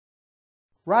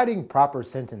Writing proper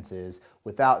sentences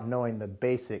without knowing the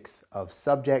basics of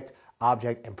subject,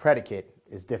 object, and predicate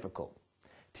is difficult.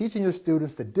 Teaching your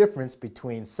students the difference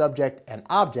between subject and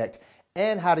object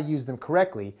and how to use them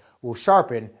correctly will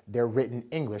sharpen their written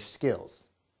English skills.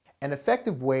 An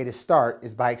effective way to start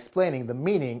is by explaining the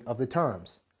meaning of the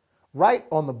terms. Write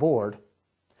on the board,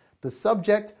 the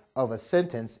subject of a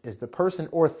sentence is the person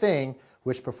or thing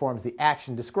which performs the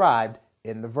action described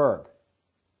in the verb.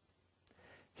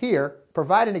 Here,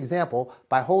 provide an example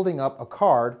by holding up a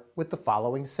card with the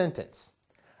following sentence.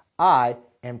 I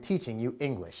am teaching you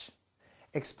English.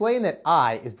 Explain that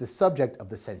I is the subject of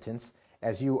the sentence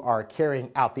as you are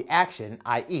carrying out the action,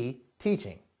 i.e.,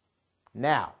 teaching.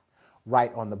 Now,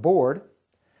 write on the board,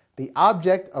 the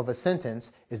object of a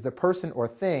sentence is the person or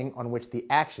thing on which the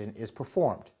action is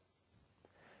performed.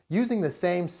 Using the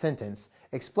same sentence,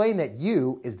 explain that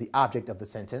you is the object of the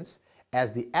sentence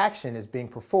as the action is being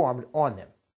performed on them.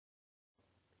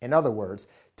 In other words,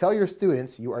 tell your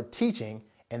students you are teaching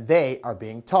and they are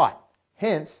being taught.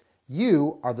 Hence,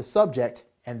 you are the subject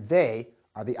and they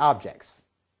are the objects.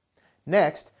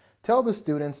 Next, tell the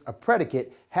students a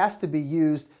predicate has to be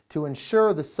used to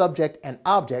ensure the subject and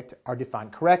object are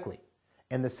defined correctly.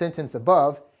 In the sentence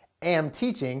above, am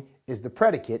teaching is the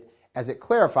predicate as it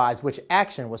clarifies which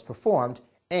action was performed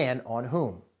and on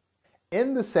whom.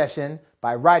 End the session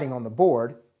by writing on the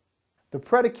board, the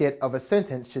predicate of a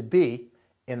sentence should be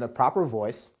in the proper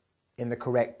voice, in the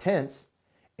correct tense,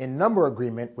 in number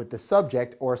agreement with the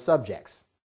subject or subjects.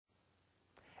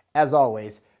 As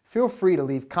always, feel free to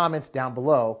leave comments down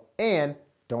below and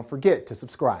don't forget to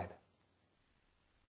subscribe.